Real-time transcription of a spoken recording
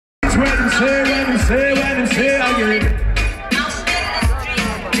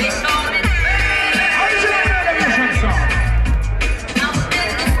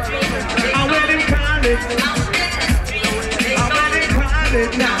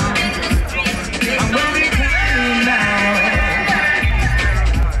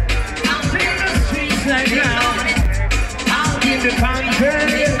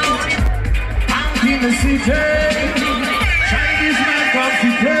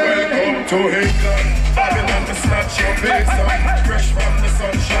again. Welcome to England, Babylon to snatch your face up. Fresh from the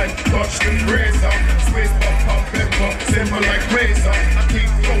sunshine, touch the razor. Space pop and pepper, simple like razor. I keep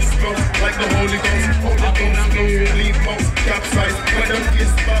close, like the Holy Ghost. Holy Ghost, leave most capsize. When the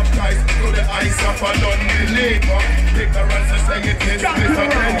kiss baptized, through the eyes of a non-believer. Ignorance is say it is bitter.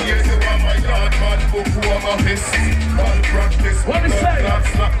 10 years you are my yard man, book who am a piss. All practice, what is that?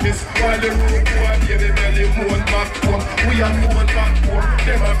 Slap this, while the room boy, give the belly moan back home. We are moan back home,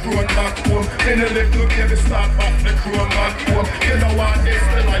 them are grown back home. Then the little baby start back the chrome back home. You know what this,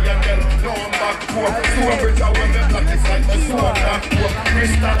 the lion girl, no I'm back home. So a bridge I want me black, it's like the sword back home.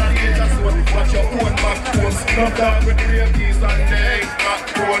 Crystal and angel sword, watch your own back home. Not that with rabies and they ain't back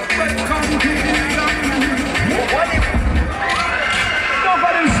home.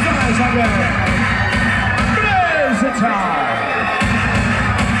 Nobody's skies are there. Blaze the time.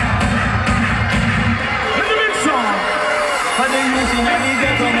 In the mid song. For the youth in the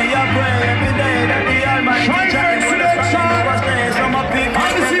ghetto, me a pray every day that the Almighty Jah will stand from a big I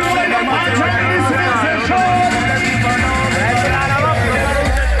see what I'm trying to say.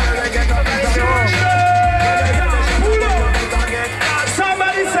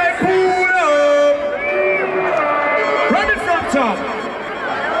 Somebody say pull up. Run it from top.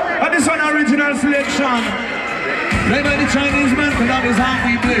 And this one original selection. Played by the Chinese man, but that is how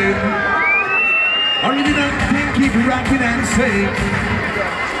we play. Original thing, keep rapping and sing.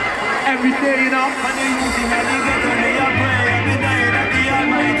 Every day, you know. For the youth in the ghetto, me a pray every day that the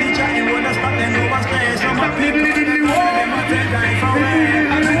Almighty Jah will stand and overstay from a big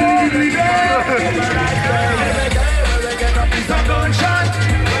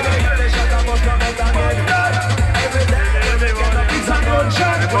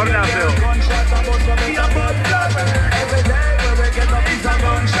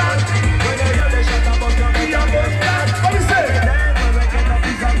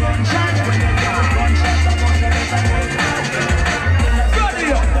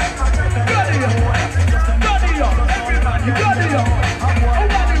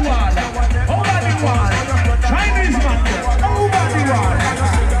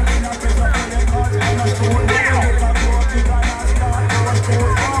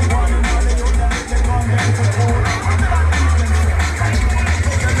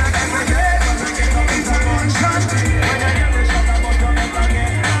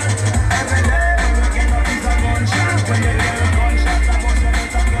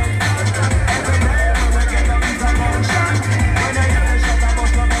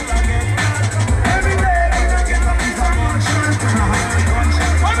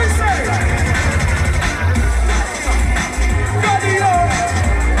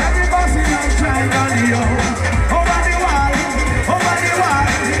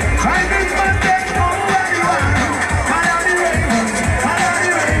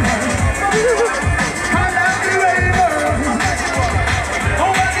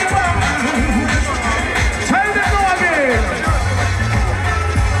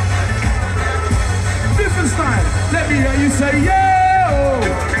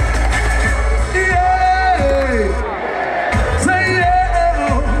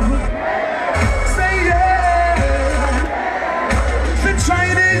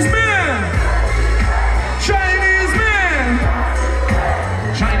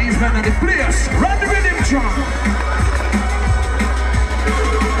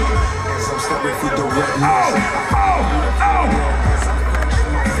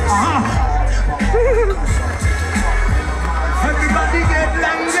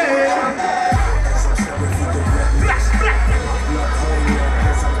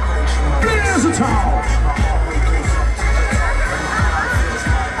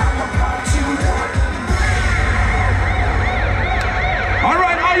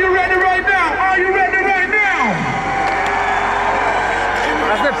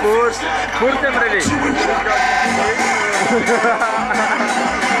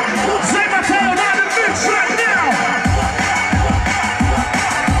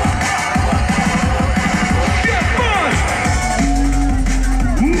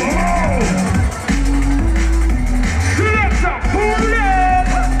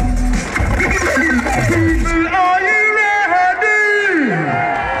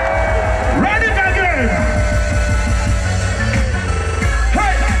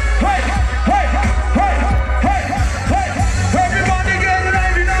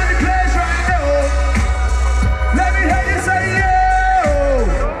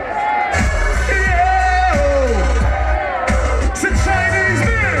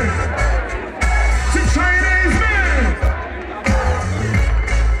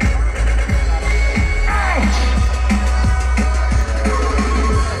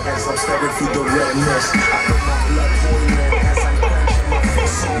as I'm staring through the redness. I feel my blood boiling as I'm crunching my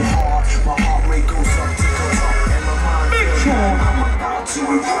fist so hard. My heart rate goes up to the top and my mind feels like I'm about to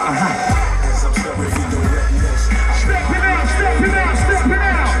erupt. As I'm staring through the redness. Step it out, step it out, step it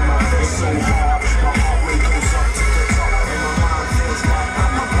out. My fist so hard. My heart rate goes up to the top and my mind feels like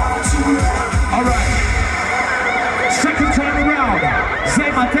I'm about to erupt. All right. Second time around. Say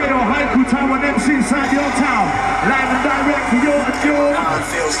Mateo, Haiku, Taiwan MC inside your town. Live and direct for you and you. It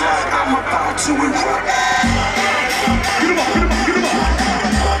feels like I'm about to erupt. Get him up, get him up, get him up.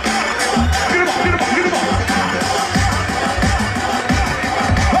 Get him up, get him up, get him up.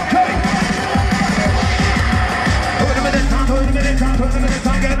 Okay. Hold a minute, time, hold a minute, time, hold a minute,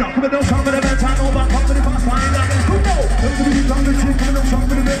 time. Get up, come on, don't come with a minute, time, over, come with a fast, fine, like this. Who knows? Don't give me time, let's see, come on, don't come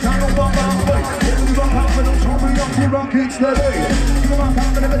with a minute, time, over, wait. Rockets today. Come on,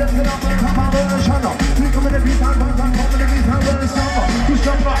 come in a minute, come on, shut up. We come in every time, come in every time, when it's summer. We're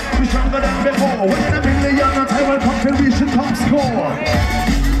stronger than before. When in a million, Taiwan country, we should top score.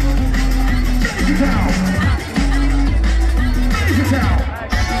 Raise it down. Raise it down.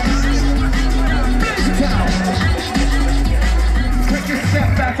 Raise it down. Take a step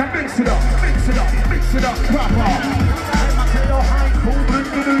back and mix it up, mix it up, mix it up, proper.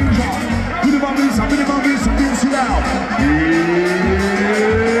 Here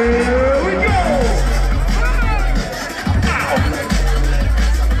we go!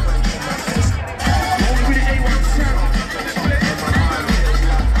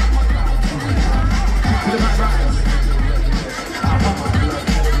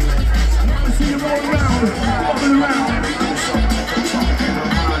 See you roll around, bubble around.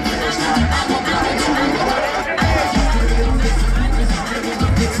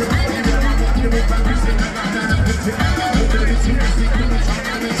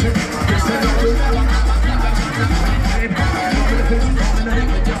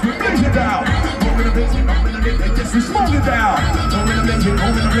 Raise it down. Smoke it down.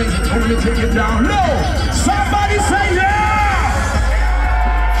 Take it down low. Somebody say yeah.